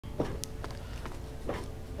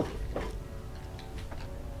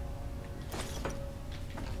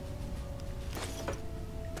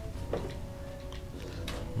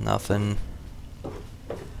Nothing.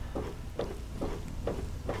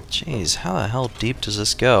 Jeez, how the hell deep does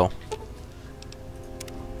this go?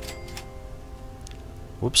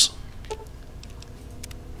 Whoops.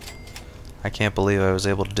 I can't believe I was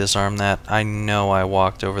able to disarm that. I know I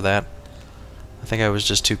walked over that. I think I was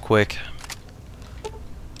just too quick.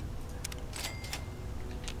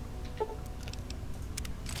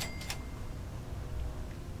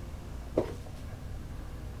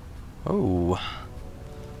 Oh,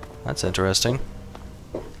 that's interesting.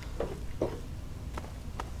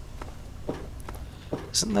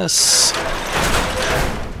 Isn't this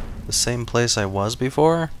the same place I was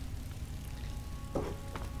before?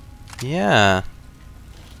 Yeah.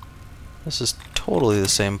 This is totally the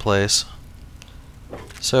same place.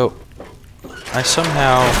 So, I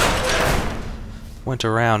somehow went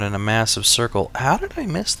around in a massive circle. How did I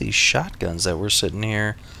miss these shotguns that were sitting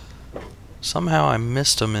here? Somehow I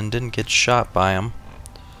missed them and didn't get shot by them,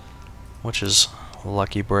 which is a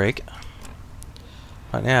lucky break.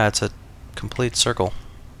 But yeah, it's a complete circle.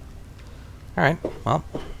 Alright, well,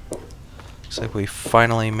 looks like we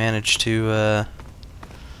finally managed to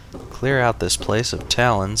clear out this place of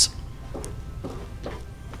talons.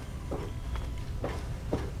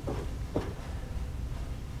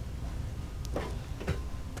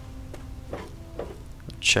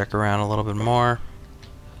 Check around a little bit more.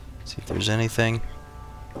 See if there's anything.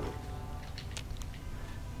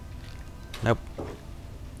 Nope.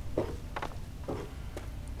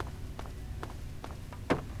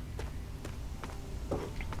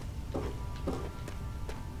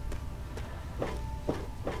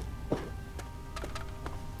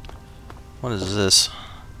 What is this?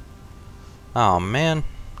 Oh man.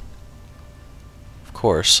 Of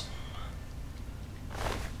course.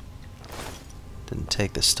 Didn't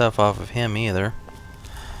take the stuff off of him either.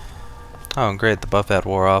 Oh, great, the buffet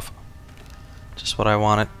wore off. Just what I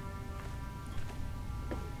wanted.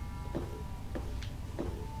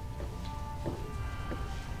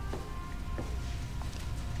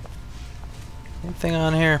 Anything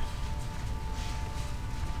on here?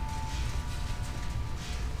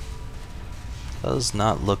 Does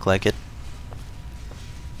not look like it.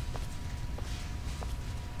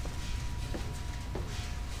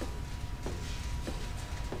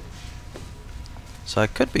 So I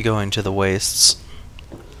could be going to the wastes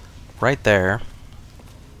right there,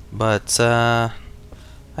 but I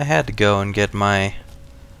had to go and get my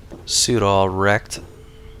suit all wrecked,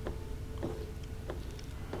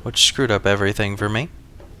 which screwed up everything for me.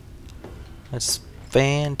 That's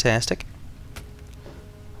fantastic.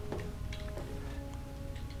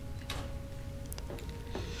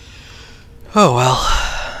 Oh well.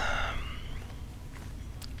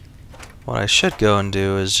 What I should go and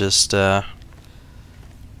do is just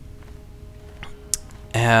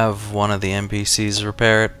have one of the NPCs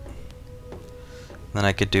repair it. Then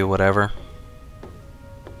I could do whatever.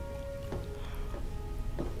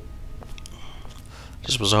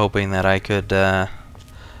 Just was hoping that I could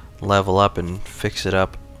level up and fix it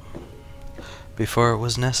up before it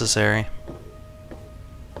was necessary.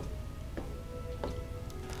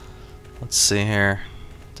 Let's see here.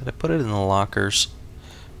 Did I put it in the lockers?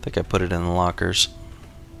 I think I put it in the lockers.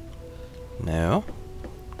 No.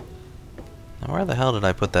 Now where the hell did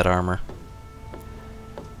I put that armor?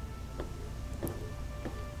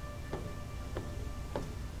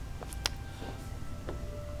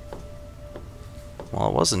 Well,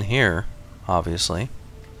 it wasn't here, obviously.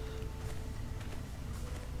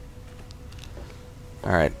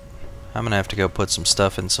 Alright. I'm gonna have to go put some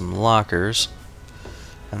stuff in some lockers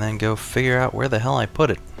and then go figure out where the hell I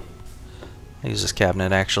put it. I use this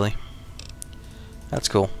cabinet, actually. That's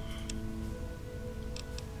cool.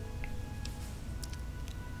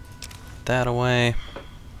 That away.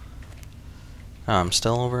 Oh, I'm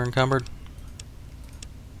still over encumbered.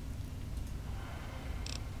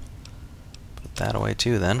 Put that away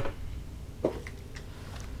too then.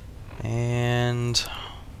 And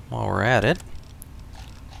while we're at it,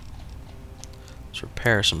 let's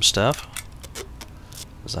repair some stuff,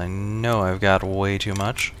 because I know I've got way too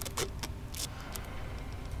much.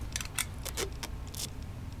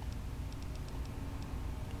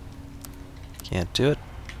 Can't do it.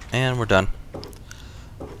 And we're done.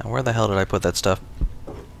 Now where the hell did I put that stuff?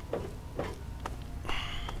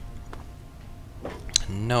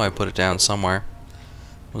 I know I put it down somewhere.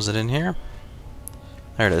 Was it in here?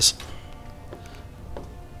 There it is.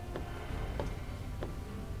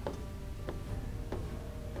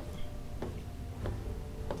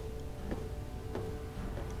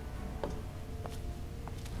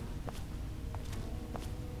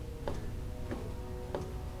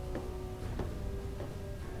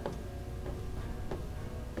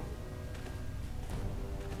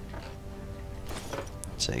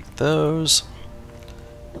 Take those.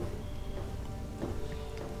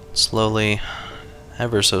 Slowly,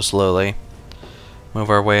 ever so slowly, move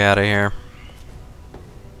our way out of here.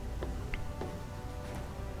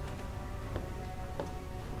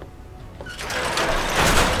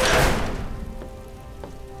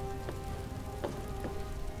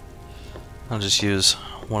 I'll just use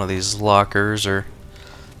one of these lockers, or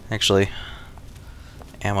actually,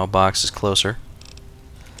 ammo box is closer.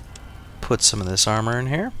 Put some of this armor in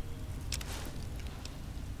here.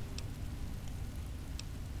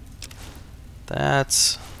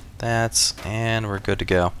 That's, and we're good to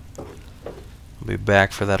go. We'll be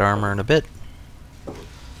back for that armor in a bit.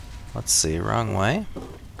 Let's see, wrong way.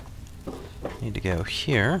 Need to go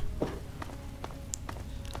here.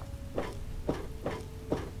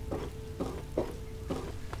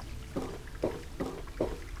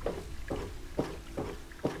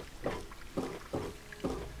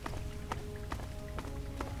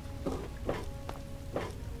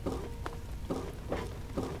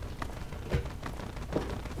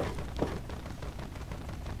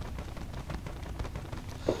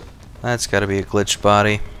 That's got to be a glitched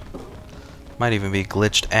body. Might even be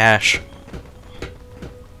glitched ash.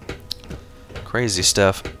 Crazy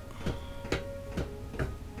stuff.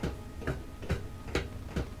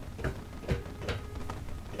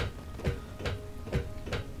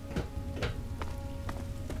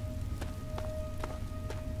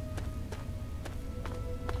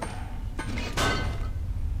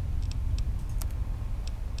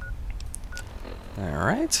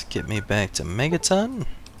 Alright, get me back to Megaton.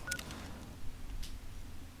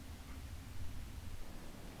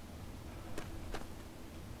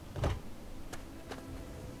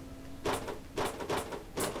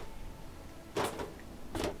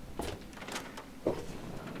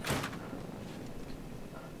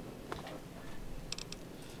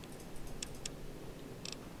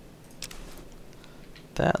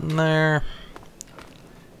 That in there.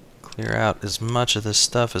 Clear out as much of this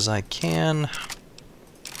stuff as I can.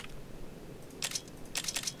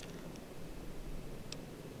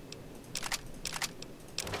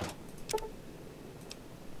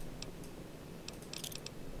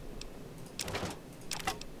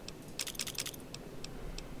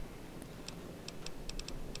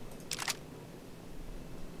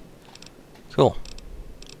 Cool.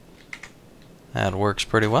 That works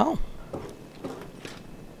pretty well.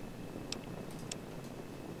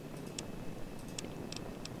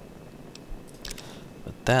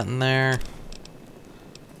 Put that in there.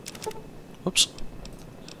 Whoops.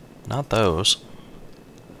 Not those.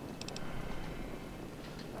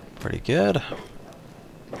 Pretty good.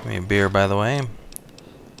 Give me a beer, by the way.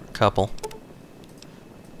 A couple.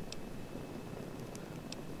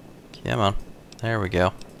 Come on. There we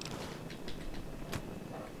go.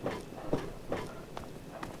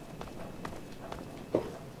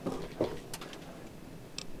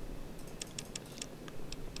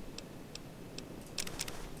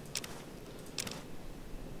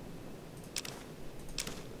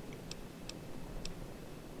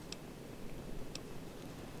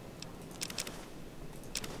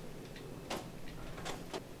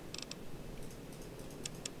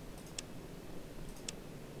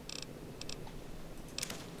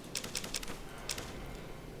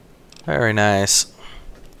 Very nice.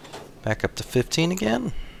 Back up to 15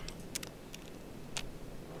 again.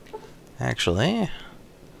 Actually,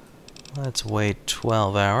 let's wait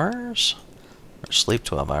 12 hours. Or sleep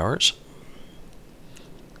 12 hours.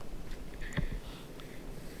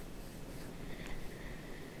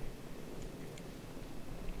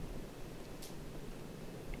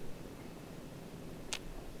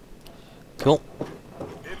 Cool.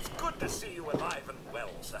 It's good to see you alive and well,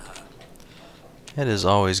 sir. It is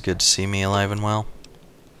always good to see me alive and well.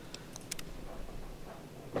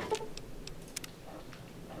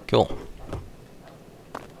 Cool.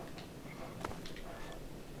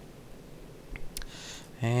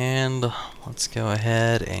 And let's go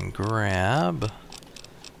ahead and grab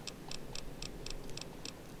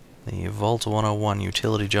the Vault 101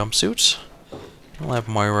 utility jumpsuit. We'll have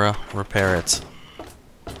Moira repair it.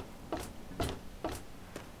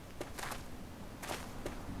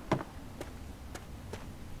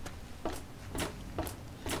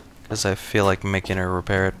 Because I feel like making her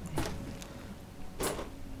repair it.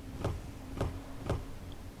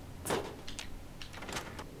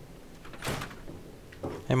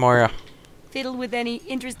 Hey, Moira. Fiddle with any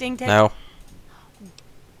interesting tech? No.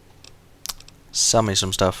 Sell me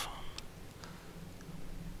some stuff.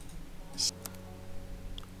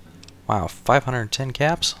 Wow, 510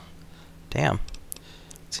 caps? Damn.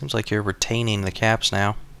 Seems like you're retaining the caps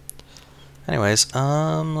now. Anyways,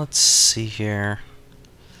 let's see here.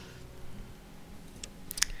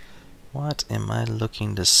 What am I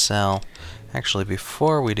looking to sell? Actually,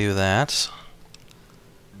 before we do that,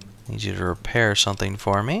 I need you to repair something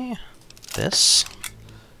for me. This.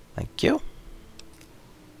 Thank you.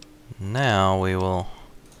 Now we will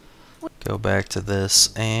go back to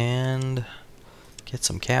this and get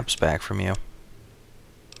some caps back from you.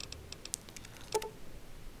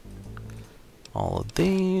 All of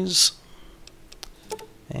these.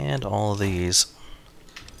 And all of these.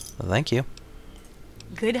 Thank you.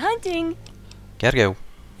 Good hunting. Gotta go.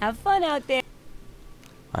 Have fun out there.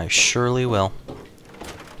 I surely will.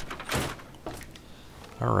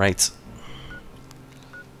 Alright.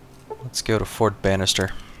 Let's go to Fort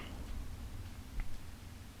Bannister.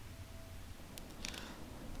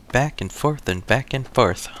 Back and forth and back and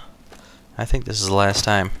forth. I think this is the last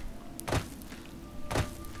time.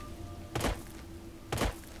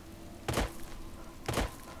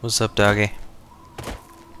 What's up, doggy?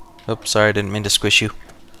 Oops, sorry, I didn't mean to squish you.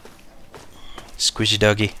 Squishy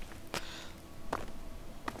doggy.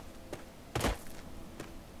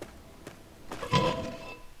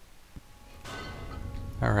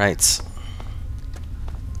 Alright.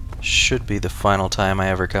 Should be the final time I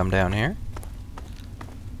ever come down here.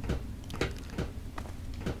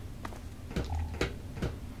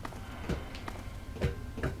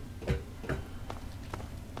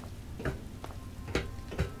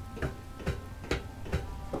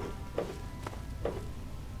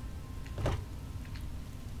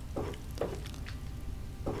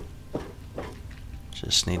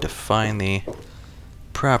 Just need to find the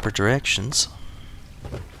proper directions.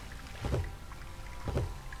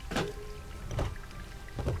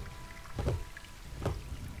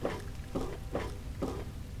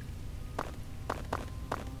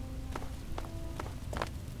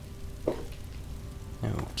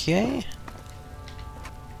 Okay.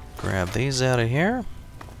 Grab these out of here.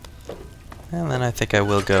 And then I think I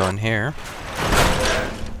will go in here.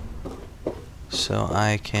 So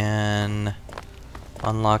I can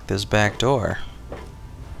unlock this back door.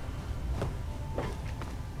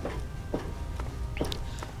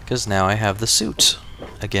 Because now I have the suit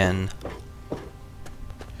again.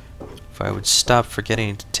 If I would stop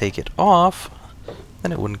forgetting to take it off,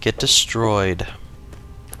 then it wouldn't get destroyed.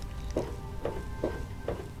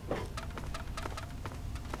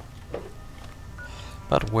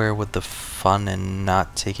 But where would the fun in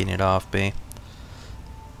not taking it off be?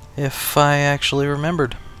 If I actually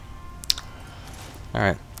remembered.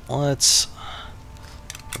 Alright, let's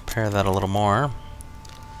repair that a little more.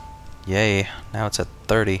 Yay, now it's at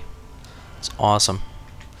 30. It's awesome.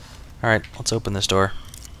 Alright, let's open this door.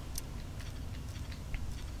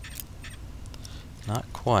 Not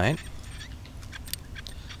quite.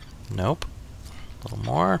 Nope. A little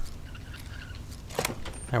more.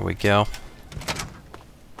 There we go.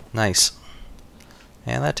 Nice.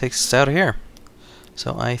 And that takes us out of here.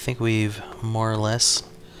 So I think we've more or less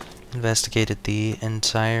investigated the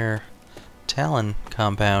entire Talon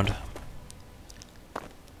compound.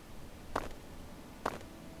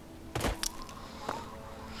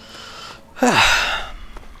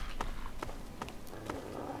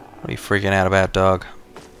 What are you freaking out about, dog?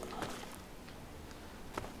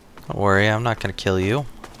 Don't worry, I'm not gonna kill you.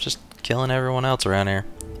 I'm just killing everyone else around here.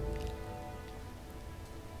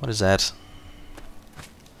 What is that?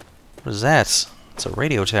 What is that? It's a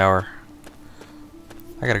radio tower.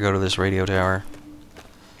 I gotta go to this radio tower.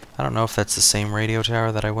 I don't know if that's the same radio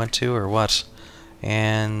tower that I went to or what.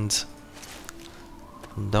 And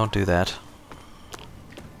don't do that.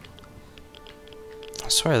 I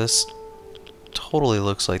swear this totally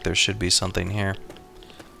looks like there should be something here.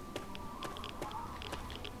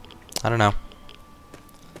 I don't know.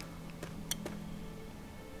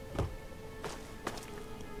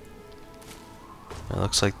 It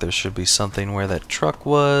looks like there should be something where that truck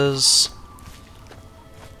was.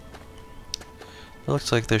 It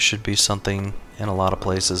looks like there should be something in a lot of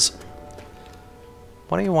places.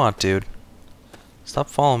 What do you want, dude? Stop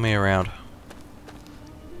following me around.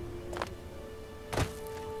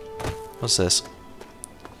 What's this?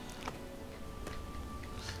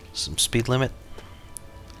 Some speed limit?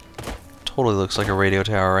 Totally looks like a radio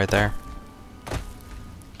tower right there.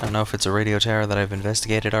 I don't know if it's a radio tower that I've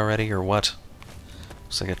investigated already or what.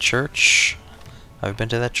 Looks like a church. Have I been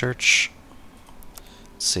to that church?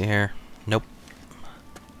 Let's see here. Nope.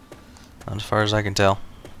 Not as far as I can tell.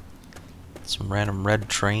 Some random red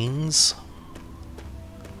trains.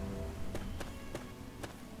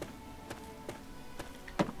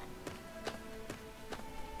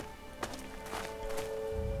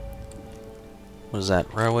 What is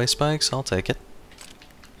that? Railway spikes? I'll take it.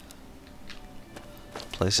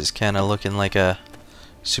 Place is kind of looking like a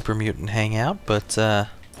super mutant hangout, but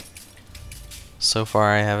So far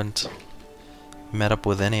I haven't met up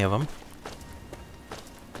with any of them.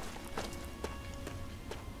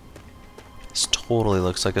 This totally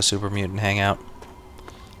looks like a super mutant hangout.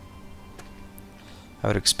 I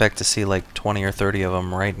would expect to see like 20 or 30 of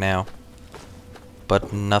them right now.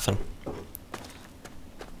 But nothing.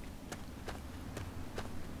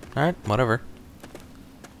 Alright, whatever.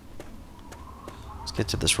 Let's get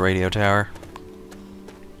to this radio tower.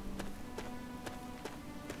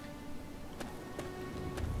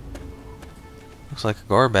 Looks like a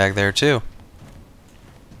gore bag there too.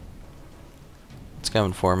 It's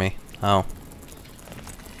coming for me. Oh.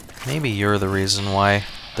 Maybe you're the reason why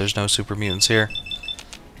there's no super mutants here.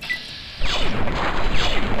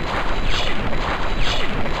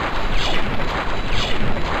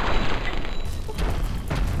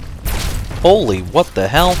 Holy, what the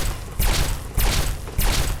hell?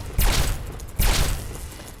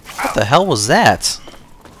 What the hell was that?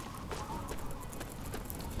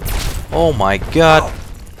 Oh my god.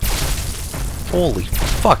 Holy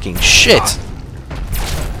fucking shit.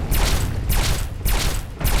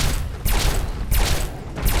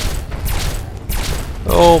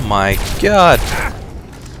 Oh my god.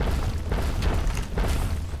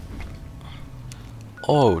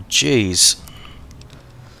 Oh jeez.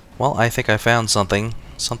 Well, I think I found something.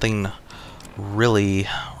 Something really,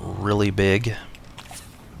 really big.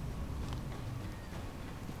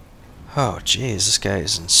 Oh, jeez, this guy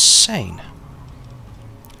is insane.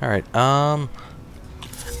 Alright, yeah,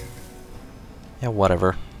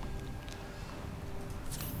 whatever.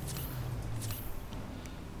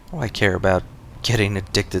 What do I care about getting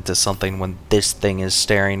addicted to something when this thing is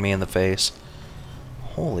staring me in the face?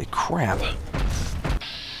 Holy crap.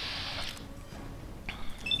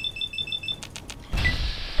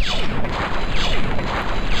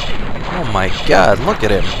 Oh my god, look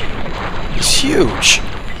at him. He's huge.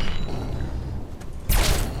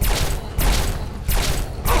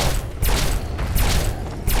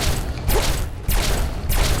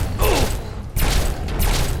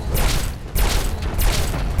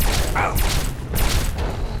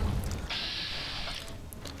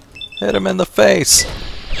 Hit him in the face.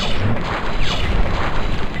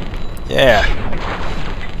 Yeah.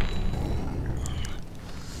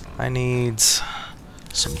 I need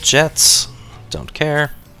some jets. Don't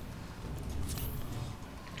care.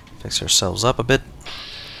 Fix ourselves up a bit.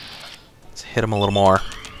 Let's hit him a little more.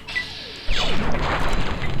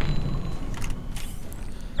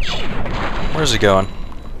 Where's he going?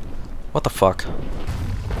 What the fuck?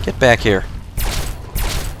 Get back here.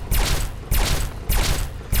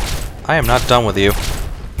 I am not done with you.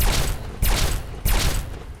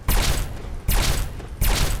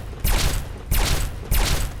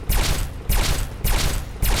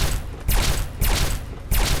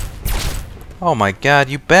 Oh my god,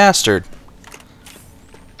 you bastard!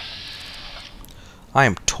 I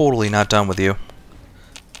am totally not done with you.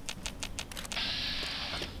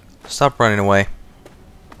 Stop running away.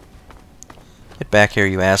 Get back here,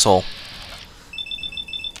 you asshole.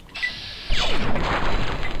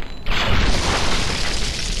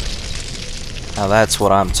 Now that's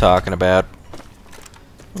what I'm talking about.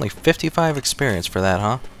 Only 55 experience for that,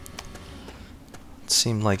 huh? It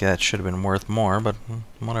seemed like that should have been worth more, but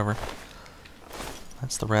whatever.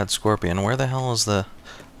 That's the rad scorpion. Where the hell is the...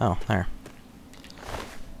 Oh, there.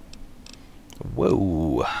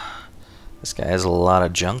 Whoa. This guy has a lot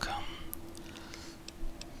of junk.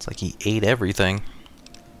 It's like he ate everything.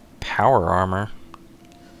 Power armor.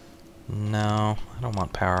 No, I don't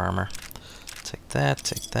want power armor. Take that,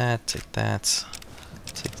 take that, take that.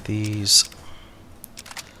 Take these.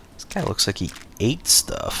 This guy looks like he ate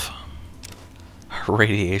stuff.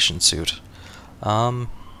 Radiation suit. I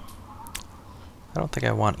don't think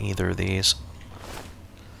I want either of these.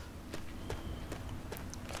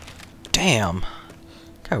 Damn!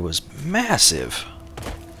 That guy was massive.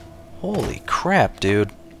 Holy crap,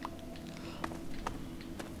 dude.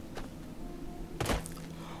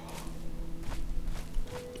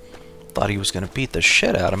 Thought he was gonna beat the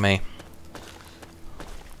shit out of me.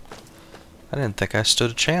 I didn't think I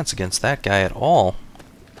stood a chance against that guy at all.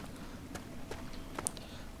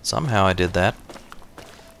 Somehow I did that.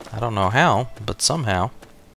 I don't know how, but somehow.